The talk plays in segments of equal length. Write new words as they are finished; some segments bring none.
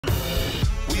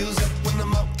Wheels up when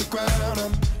I'm off the ground.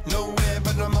 I'm nowhere,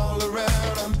 but I'm all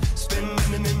around. I'm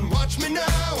spinning and watch me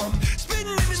now. I'm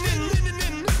spinning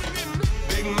and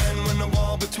big man when the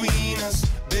wall between us.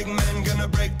 Big man gonna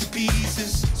break to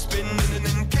pieces. Spinning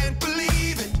and can't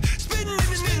believe it. Spinning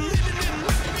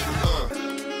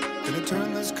Gonna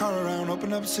turn this car around,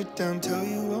 open up, sit down, tell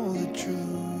you all the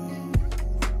truth.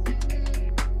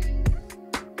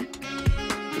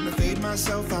 Gonna fade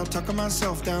myself out, tucking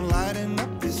myself down, lighting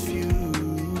up this fuse.